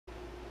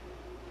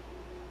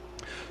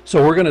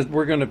So we're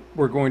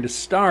going to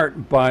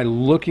start by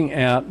looking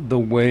at the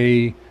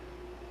way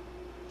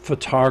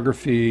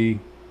photography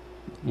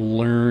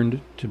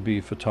learned to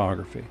be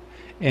photography.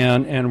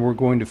 And we're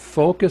going to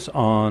focus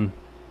on,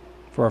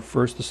 for our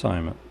first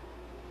assignment,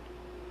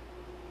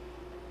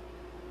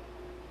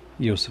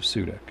 Josef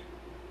Sudek.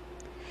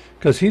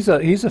 Because he's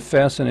a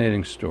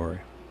fascinating story.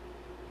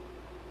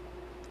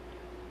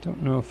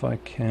 Don't know if I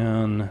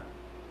can.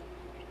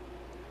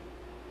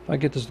 If I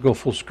get this to go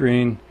full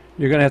screen,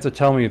 you're going to have to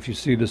tell me if you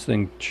see this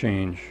thing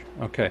change.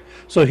 Okay.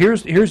 So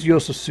here's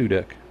Josef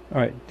Sudek. All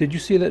right. Did you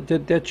see that?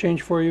 Did that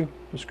change for you,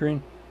 the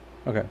screen?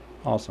 Okay.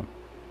 Awesome.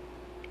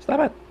 Stop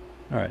it.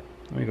 All right.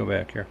 Let me go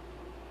back here.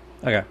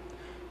 Okay.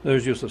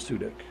 There's Josef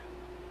Sudek.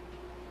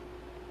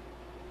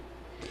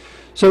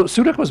 So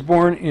Sudek was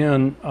born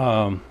in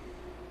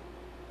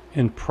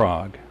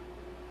Prague,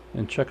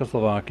 in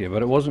Czechoslovakia,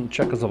 but it wasn't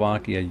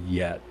Czechoslovakia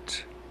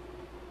yet.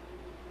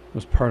 It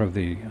was part of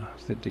the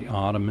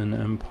Ottoman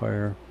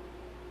Empire.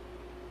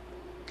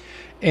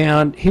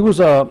 And he was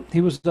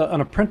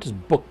an apprentice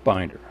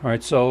bookbinder. All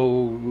right,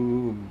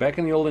 so back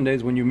in the olden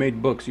days, when you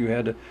made books,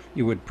 you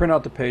would print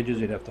out the pages,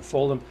 you'd have to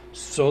fold them,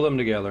 sew them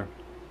together,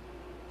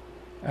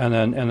 and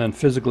then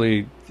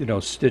physically,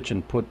 stitch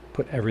and put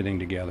everything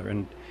together.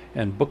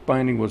 And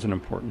bookbinding was an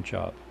important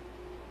job.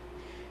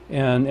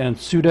 And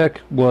Sudek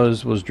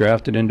was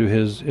drafted into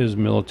his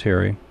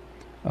military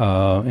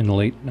in the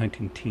late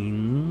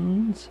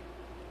 19-teens,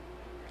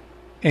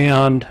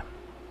 and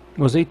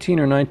was 18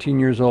 or 19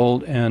 years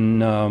old,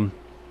 and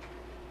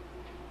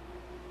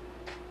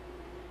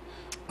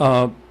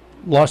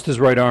lost his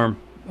right arm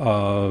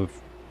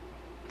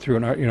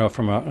through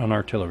from an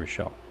artillery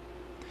shell,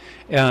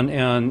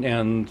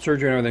 and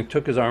surgery and everything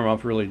took his arm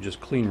off really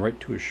just clean right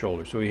to his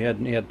shoulder. So he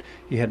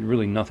had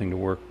really nothing to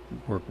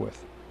work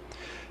with.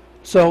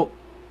 So,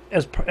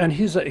 and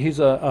he's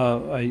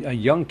a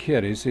young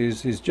kid.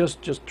 He's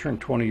just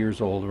turned 20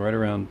 years old, right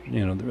around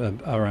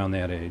around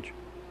that age.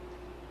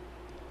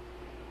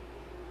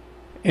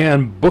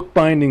 And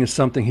bookbinding is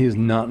something he is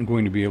not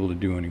going to be able to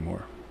do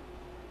anymore.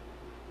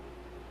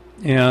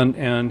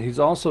 And he's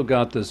also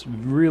got this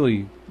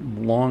really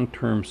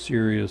long-term,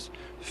 serious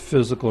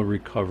physical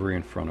recovery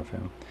in front of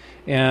him,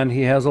 and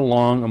he has a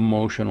long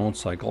emotional and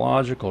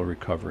psychological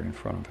recovery in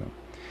front of him.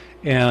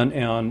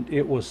 And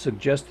it was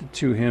suggested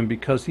to him,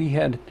 because he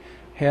had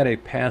a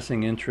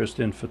passing interest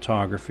in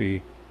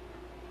photography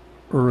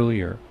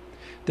earlier,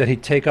 that he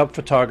take up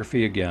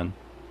photography again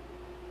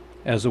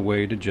as a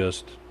way to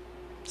just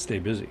stay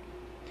busy.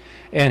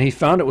 And he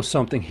found it was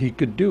something he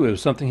could do. It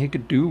was something he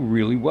could do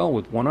really well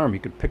with one arm. He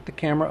could pick the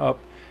camera up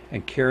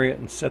and carry it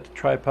and set the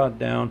tripod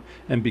down.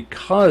 And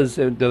because,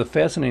 the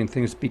fascinating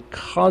thing is,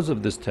 because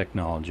of this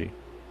technology,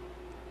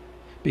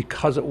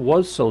 because it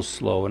was so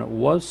slow and it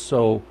was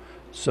so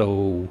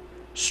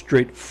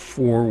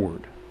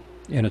straightforward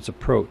in its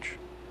approach,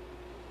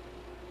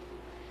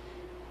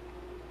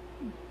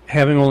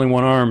 having only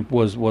one arm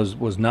was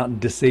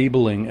not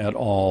disabling at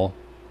all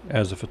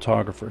as a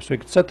photographer. So he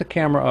could set the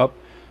camera up,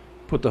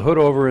 put the hood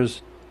over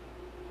his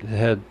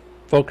head,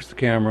 focus the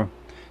camera.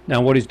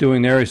 Now what he's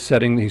doing there is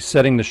he's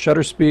setting the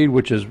shutter speed,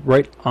 which is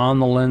right on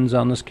the lens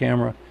on this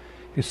camera.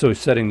 So he's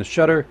setting the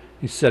shutter,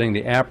 he's setting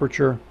the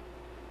aperture,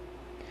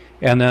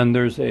 and then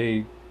there's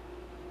a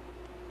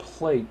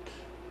plate.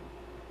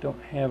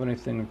 Don't have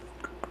anything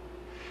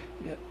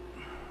yet.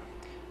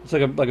 It's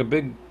like a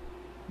big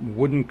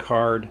wooden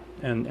card,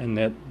 and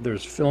that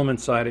there's film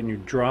inside it, and you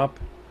drop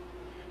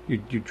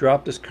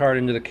this card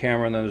into the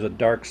camera, and then there's a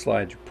dark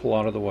slide you pull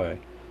out of the way.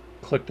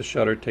 Click the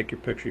shutter, take your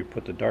picture, you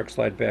put the dark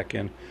slide back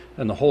in,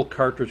 and the whole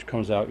cartridge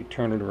comes out. You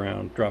turn it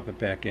around, drop it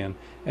back in,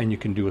 and you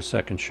can do a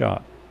second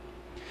shot.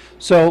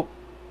 So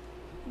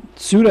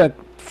Sudek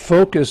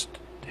focused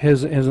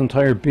his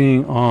entire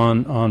being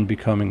on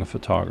becoming a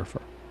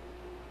photographer.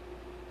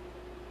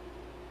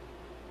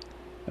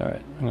 All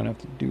right, I'm going to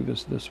have to do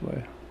this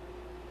way.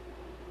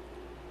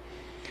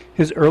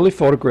 His early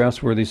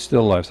photographs were these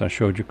still lifes. I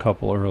showed you a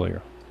couple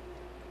earlier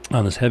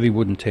on this heavy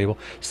wooden table.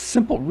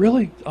 Simple,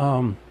 really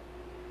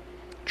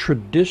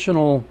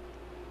traditional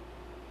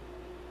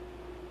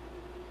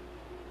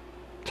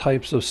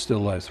types of still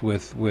lifes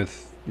with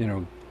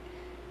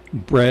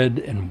bread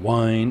and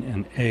wine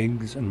and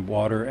eggs and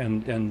water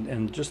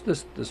and just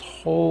this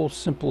whole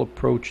simple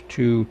approach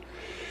to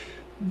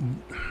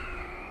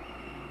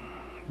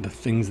the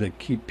things that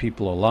keep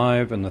people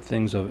alive and the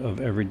things of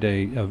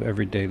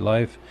everyday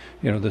life.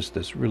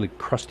 This really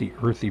crusty,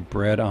 earthy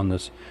bread on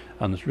this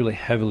really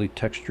heavily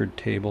textured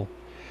table.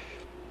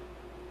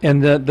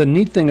 And the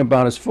neat thing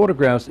about his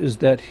photographs is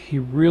that he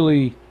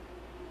really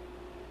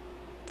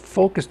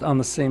focused on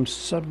the same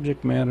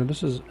subject matter.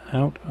 This is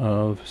out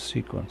of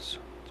sequence.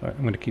 Sorry,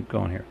 I'm going to keep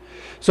going here.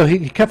 So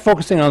he kept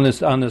focusing on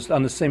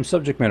the same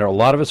subject matter. A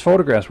lot of his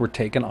photographs were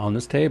taken on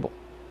this table.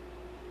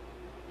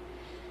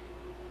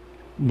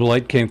 The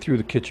light came through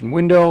the kitchen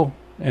window,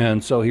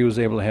 and so he was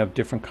able to have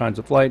different kinds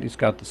of light. He's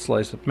got the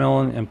slice of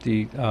melon,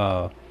 empty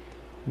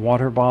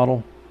water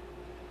bottle.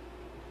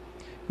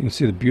 You can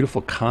see the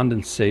beautiful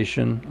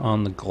condensation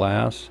on the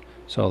glass.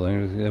 So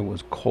it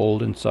was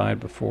cold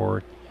inside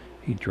before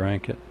he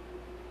drank it.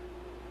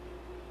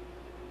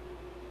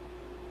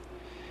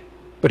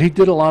 But he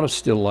did a lot of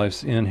still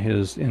lifes in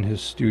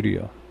his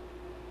studio.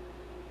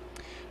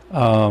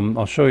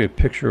 I'll show you a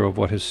picture of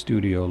what his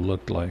studio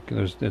looked like.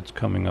 It's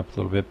coming up a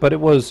little bit, but it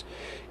was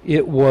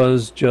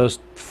just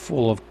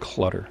full of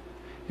clutter.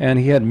 And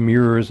he had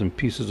mirrors and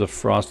pieces of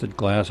frosted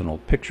glass and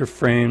old picture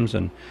frames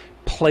and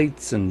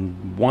plates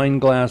and wine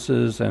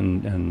glasses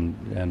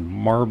and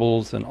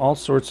marbles and all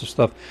sorts of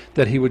stuff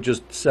that he would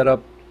just set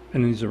up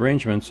in these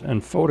arrangements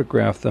and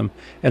photograph them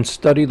and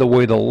study the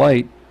way the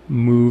light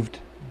moved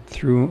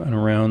through and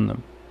around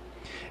them.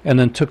 And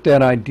then took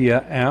that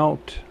idea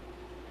out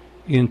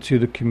into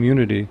the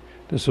community.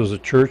 This was a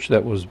church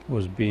that was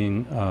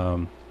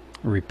being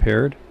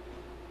repaired.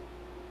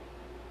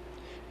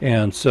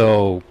 And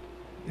so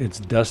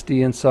it's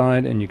dusty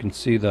inside, and you can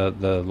see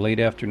the late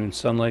afternoon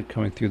sunlight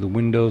coming through the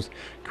windows,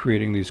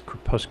 creating these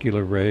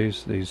crepuscular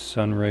rays, these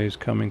sun rays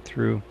coming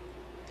through.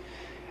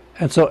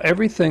 And so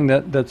everything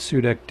that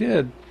Sudek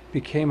did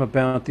became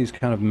about these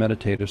kind of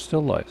meditative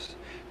still lifes.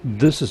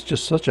 This is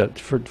just such a,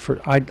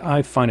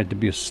 I find it to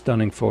be a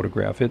stunning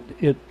photograph.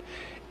 It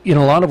in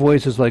a lot of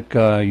ways is like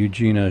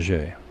Eugene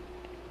Auger.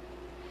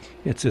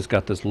 It's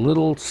got this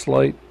little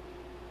slight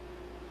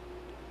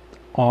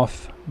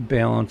off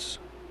balance.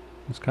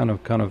 It's kind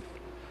of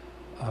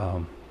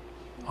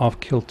off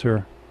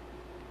kilter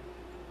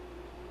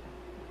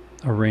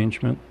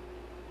arrangement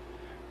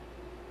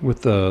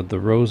with the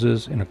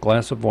roses in a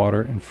glass of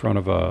water in front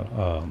of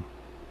a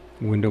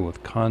window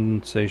with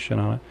condensation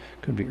on it.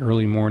 Could be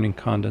early morning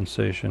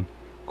condensation,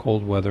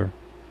 cold weather.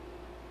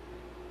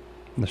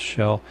 The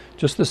shell,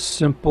 just a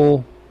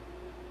simple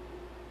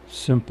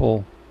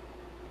still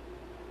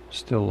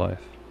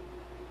life.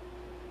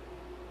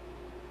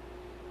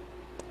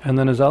 And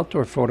then his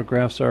outdoor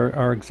photographs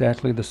are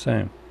exactly the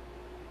same.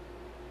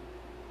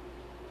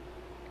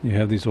 You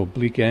have these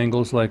oblique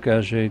angles like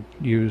Auger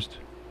used.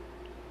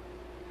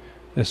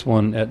 This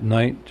one at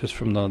night, just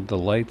from the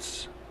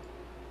lights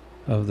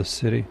of the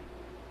city.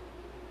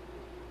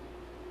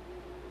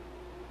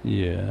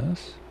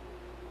 Yes.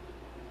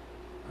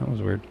 That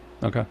was weird.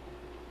 Okay.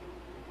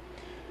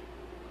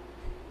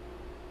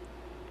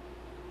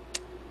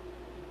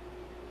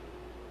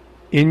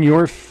 In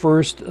your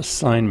first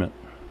assignment,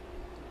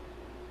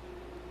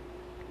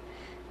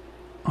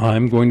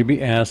 I'm going to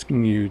be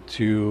asking you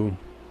to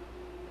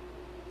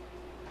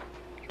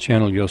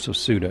channel Josef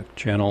Sudek,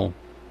 channel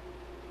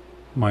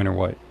Minor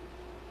White.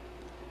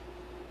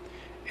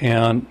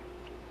 And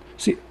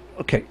see,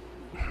 okay,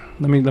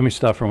 let me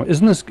stop for a moment.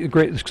 Isn't this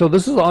great? So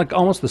this is like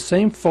almost the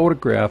same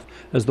photograph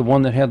as the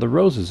one that had the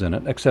roses in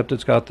it, except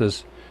it's got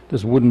this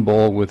wooden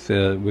bowl with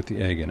the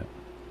egg in it.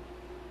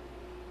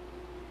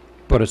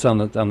 But it's on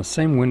the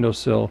same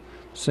windowsill,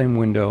 same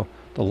window.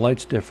 The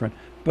light's different,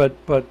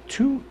 but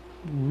two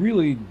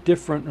really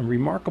different and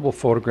remarkable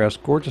photographs,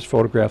 gorgeous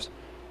photographs,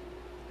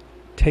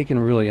 taken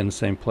really in the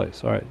same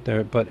place. All right,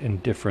 there, but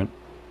at different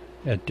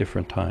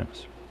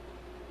times.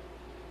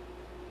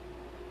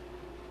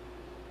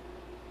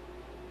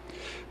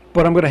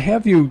 But I'm going to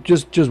have you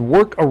just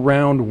work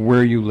around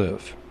where you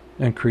live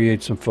and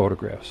create some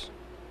photographs.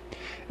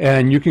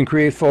 And you can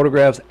create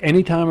photographs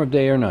any time of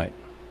day or night.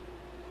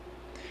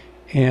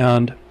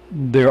 And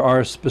there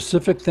are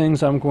specific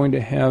things I'm going to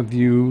have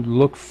you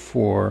look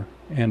for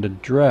and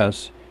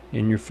address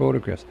in your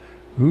photographs.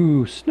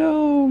 Ooh,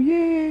 snow,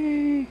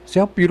 yay! See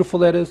how beautiful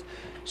that is?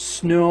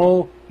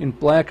 Snow in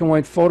black and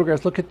white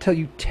photographs. Look at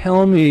you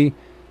tell me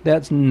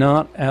that's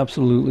not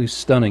absolutely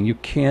stunning. You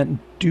can't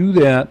do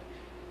that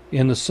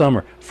in the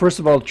summer. First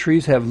of all,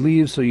 trees have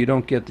leaves, so you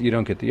don't get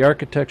the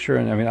architecture.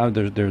 And I mean, I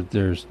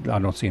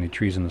don't see any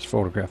trees in this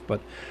photograph,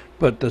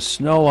 but the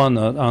snow on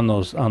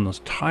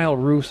those tile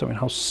roofs. I mean,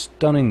 how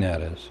stunning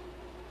that is.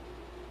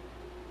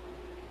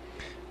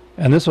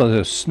 And this one,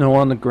 there's snow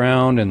on the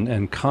ground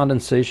and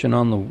condensation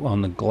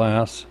on the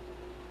glass,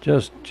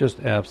 just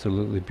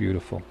absolutely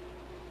beautiful.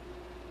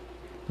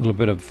 A little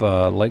bit of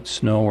light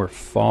snow or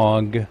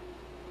fog.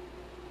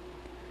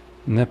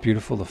 Isn't that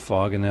beautiful? The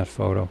fog in that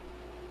photo.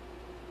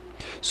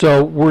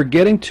 So we're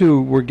getting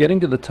to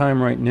the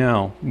time right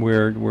now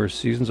where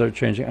seasons are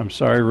changing. I'm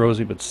sorry,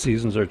 Rosie, but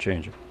seasons are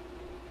changing.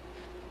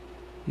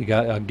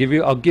 I'll give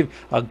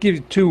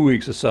you 2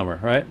 weeks of summer,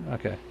 right?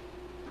 Okay.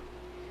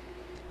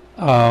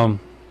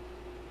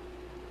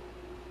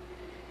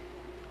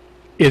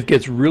 It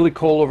gets really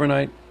cold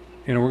overnight.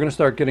 You know, we're going to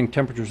start getting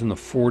temperatures in the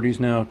 40s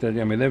now. I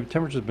mean, the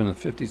temperatures have been in the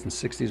 50s and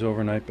 60s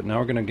overnight, but now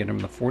we're going to get them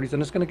in the 40s,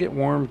 and it's going to get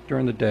warm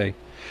during the day.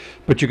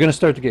 But you're going to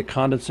start to get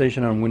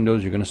condensation on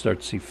windows. You're going to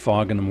start to see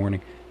fog in the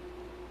morning.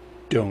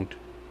 Don't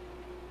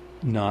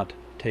not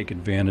take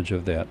advantage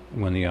of that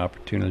when the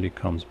opportunity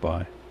comes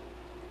by.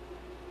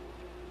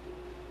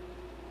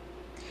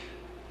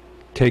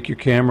 Take your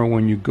camera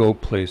when you go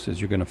places.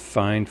 You're going to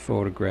find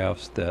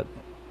photographs that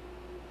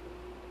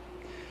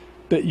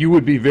you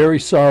would be very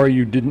sorry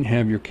you didn't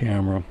have your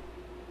camera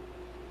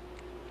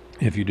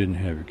if you didn't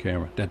have your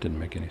camera. That didn't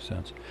make any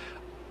sense.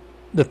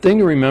 The thing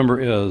to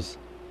remember is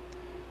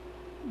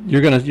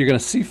you're gonna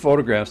see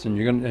photographs, and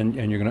you're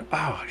gonna,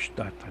 oh,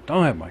 I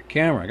don't have my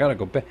camera. I gotta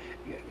go back,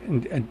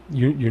 and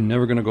you're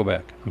never gonna go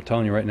back. I'm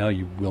telling you right now,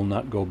 you will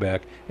not go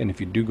back. And if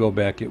you do go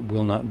back, it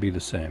will not be the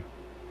same.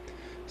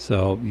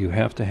 So you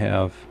have to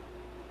have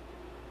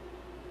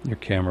your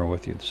camera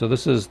with you. So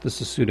this is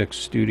Sudek's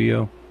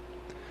studio.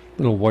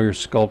 Little wire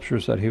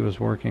sculptures that he was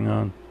working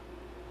on.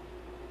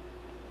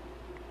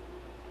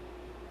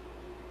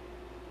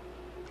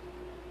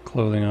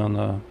 Clothing on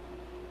the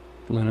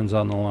linens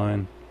on the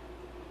line.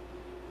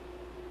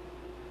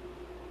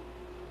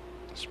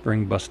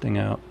 Spring busting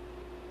out.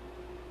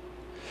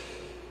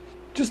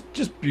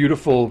 Just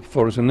beautiful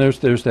photos. And there's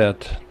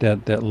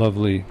that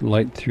lovely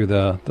light through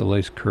the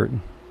lace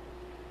curtain.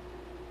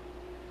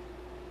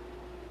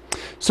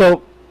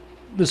 So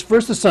this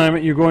first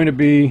assignment, you're going to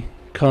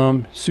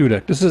become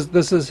Sudek. This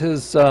is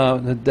his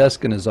the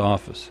desk in his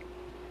office.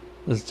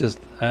 It's just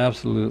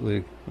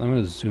absolutely. I'm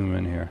going to zoom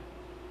in here.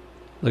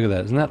 Look at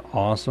that. Isn't that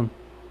awesome?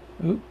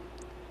 Oop.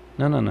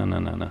 No.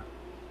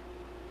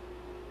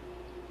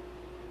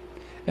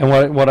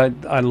 And what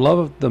I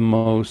love the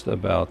most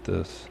about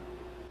this,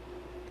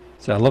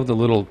 so I love the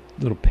little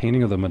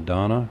painting of the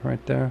Madonna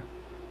right there,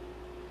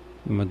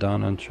 the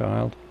Madonna and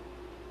Child.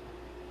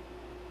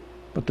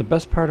 But the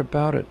best part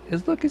about it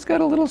is, look, he's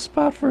got a little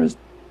spot for his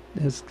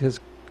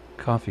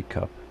coffee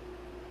cup.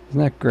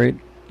 Isn't that great?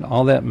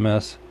 All that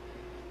mess.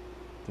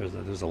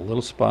 There's a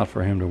little spot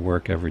for him to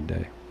work every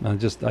day. I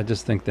just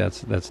think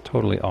that's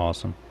totally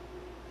awesome.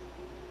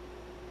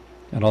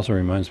 It also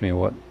reminds me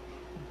of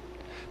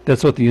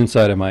that's what the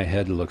inside of my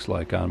head looks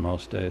like on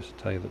most days, to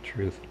tell you the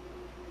truth.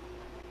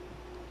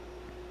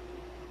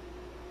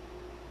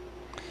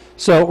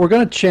 So we're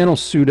going to channel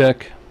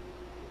Sudek,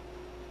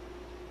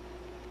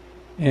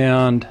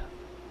 and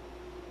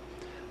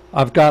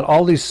I've got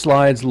all these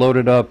slides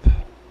loaded up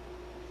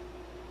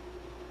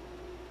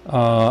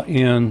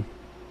in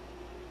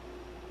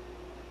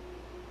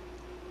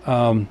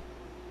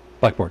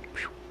Blackboard.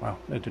 Wow,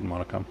 it didn't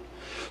want to come.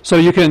 So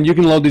you can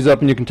load these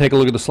up, and you can take a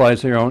look at the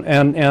slides on your own.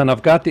 And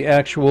I've got the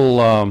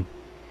actual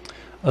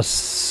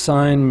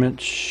assignment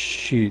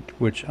sheet,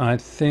 which I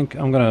think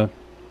I'm gonna.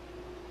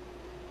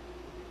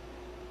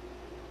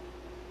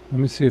 Let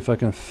me see if I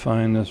can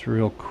find this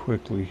real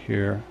quickly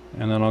here,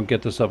 and then I'll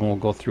get this up and we'll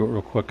go through it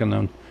real quick, and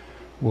then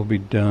we'll be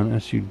done.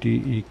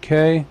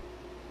 Sudek.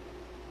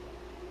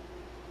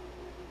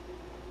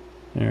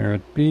 There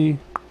it be.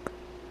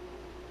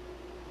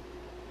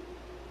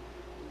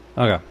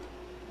 Okay.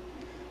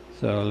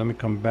 So let me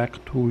come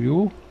back to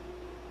you.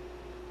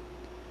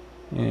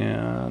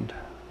 And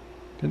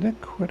did that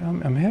quit?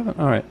 I'm having.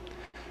 All right.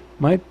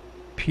 My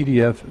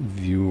PDF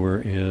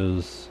viewer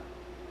is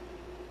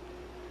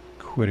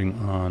quitting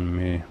on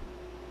me.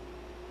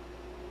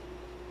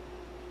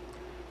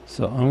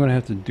 So I'm gonna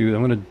have to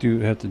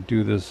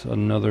do this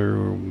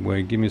another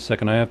way. Give me a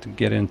second. I have to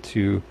get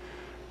into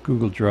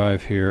Google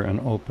Drive here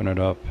and open it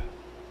up.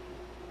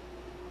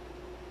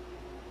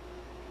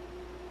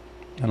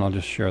 And I'll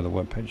just share the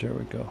web page. There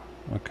we go.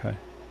 Okay.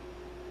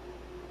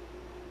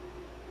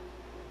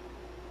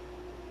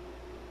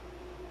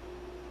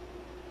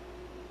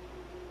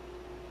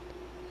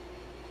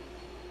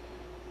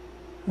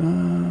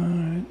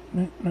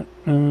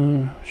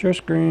 Share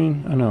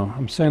screen. I know.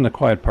 I'm saying the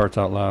quiet parts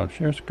out loud.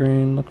 Share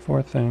screen. Look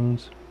for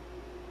things.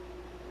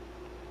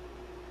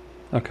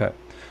 Okay.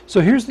 So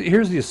here's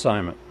the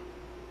assignment.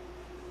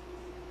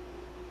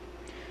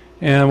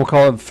 And we'll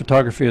call it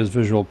Photography as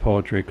Visual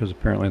Poetry, because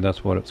apparently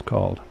that's what it's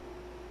called.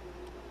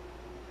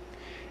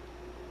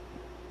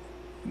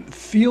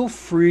 Feel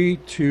free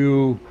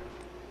to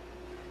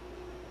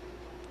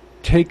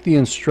take the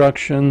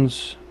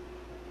instructions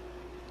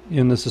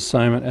in this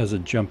assignment as a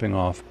jumping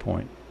off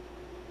point.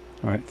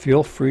 All right,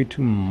 feel free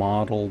to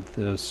model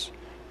this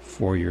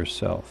for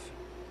yourself.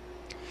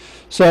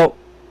 So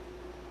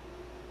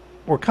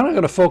we're kind of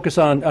going to focus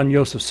on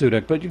Josef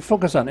Sudek, but you can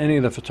focus on any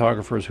of the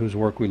photographers whose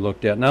work we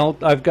looked at. Now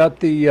I've got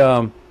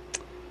the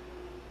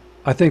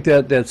I think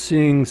that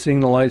seeing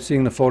the light,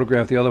 seeing the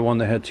photograph, the other one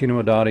that had Tina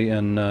Modotti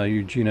and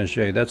Eugene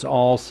Auger, that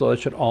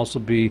should also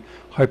be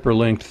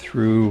hyperlinked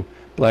through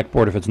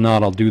Blackboard. If it's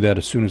not, I'll do that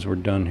as soon as we're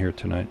done here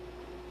tonight,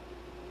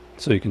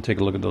 so you can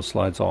take a look at those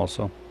slides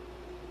also.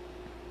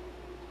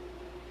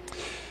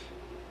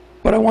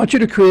 But I want you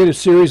to create a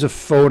series of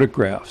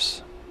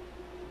photographs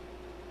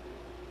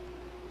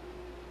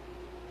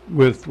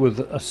with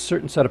a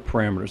certain set of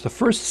parameters. The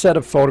first set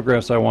of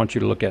photographs I want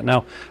you to look at.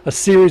 Now, a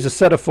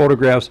set of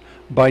photographs,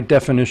 by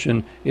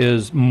definition,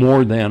 is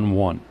more than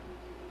one.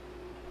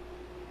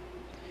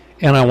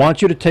 And I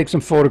want you to take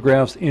some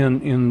photographs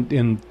in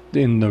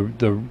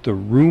the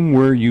room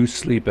where you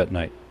sleep at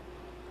night.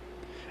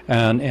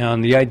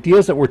 And the idea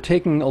is that we're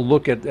taking a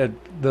look at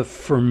the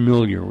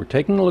familiar. We're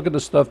taking a look at the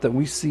stuff that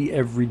we see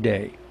every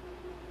day.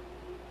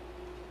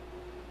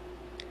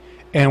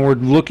 And we're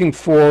looking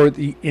for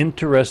the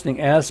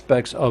interesting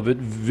aspects of it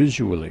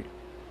visually.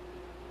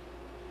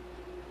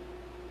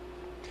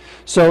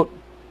 So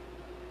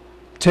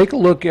take a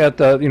look at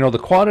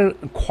the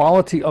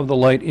quality of the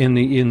light in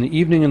the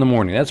evening and the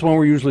morning. That's when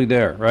we're usually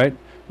there, right?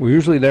 We're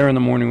usually there in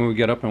the morning when we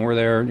get up, and we're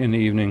there in the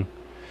evening.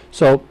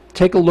 So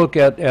take a look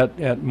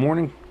at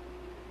morning,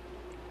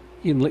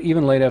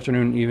 even late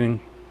afternoon, evening,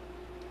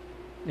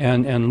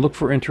 and look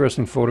for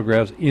interesting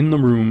photographs in the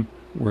room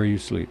where you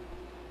sleep.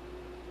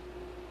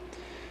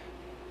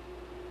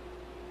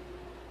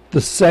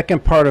 The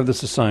second part of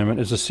this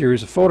assignment is a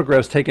series of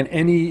photographs taken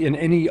in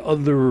any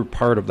other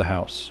part of the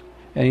house,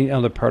 any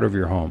other part of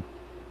your home.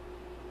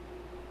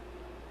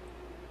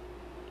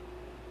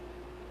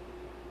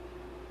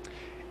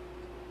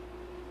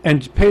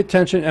 And pay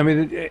attention. I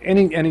mean,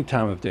 any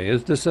time of day.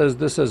 This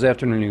says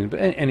afternoon, evening, but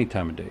any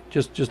time of day.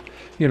 Just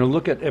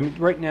look at. I mean,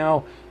 right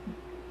now,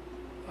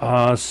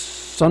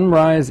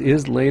 sunrise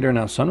is later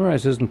now.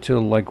 Sunrise isn't until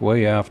like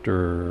way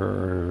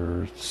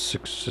after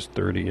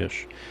 6:30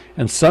 ish,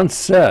 and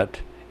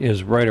sunset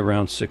is right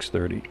around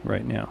 6:30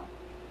 right now.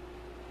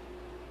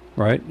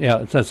 Right? Yeah,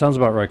 that sounds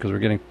about right,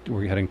 because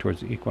we're heading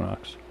towards the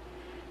equinox,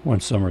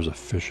 when summer's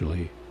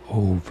officially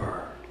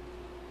over.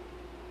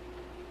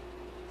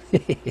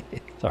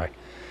 Sorry.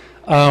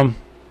 But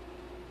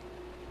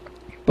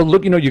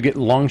look, you get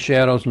long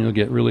shadows, and you'll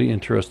get really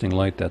interesting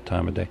light that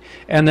time of day.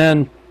 And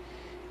then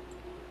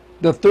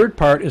the third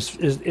part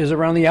is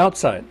around the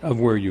outside of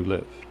where you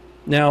live.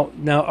 Now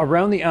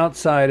around the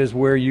outside is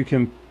where you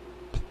can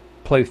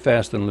play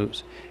fast and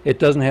loose. It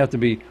doesn't have to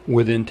be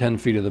within 10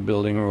 feet of the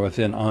building or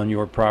on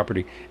your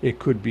property. It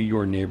could be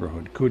your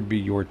neighborhood, could be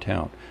your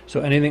town.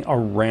 So anything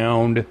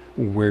around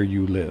where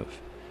you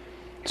live.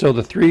 So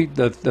the three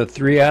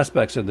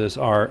aspects of this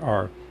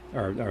are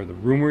the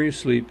room where you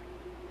sleep,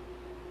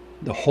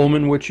 the home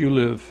in which you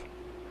live,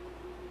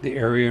 the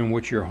area in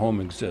which your home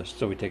exists.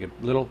 So we take get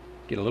a little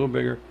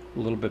bigger, a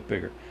little bit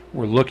bigger.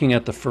 We're looking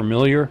at the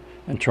familiar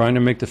and trying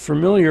to make the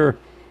familiar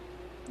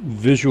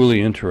visually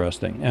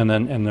interesting, and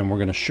then we're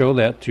going to show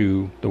that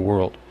to the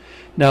world.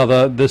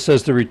 Now this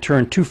says to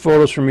return 2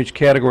 photos from each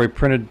category,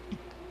 printed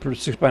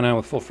 6x9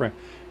 with full frame.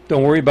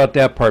 Don't worry about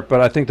that part,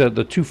 but I think that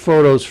the 2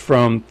 photos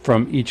from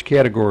each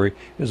category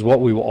is what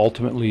we will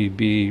ultimately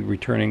be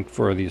returning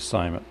for the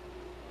assignment.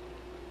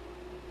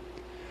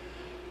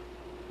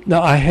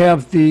 Now I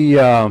have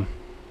the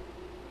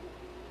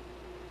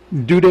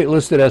due date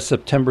listed as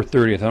September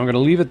 30th. I'm going to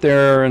leave it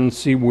there and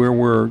see where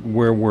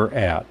we're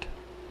at.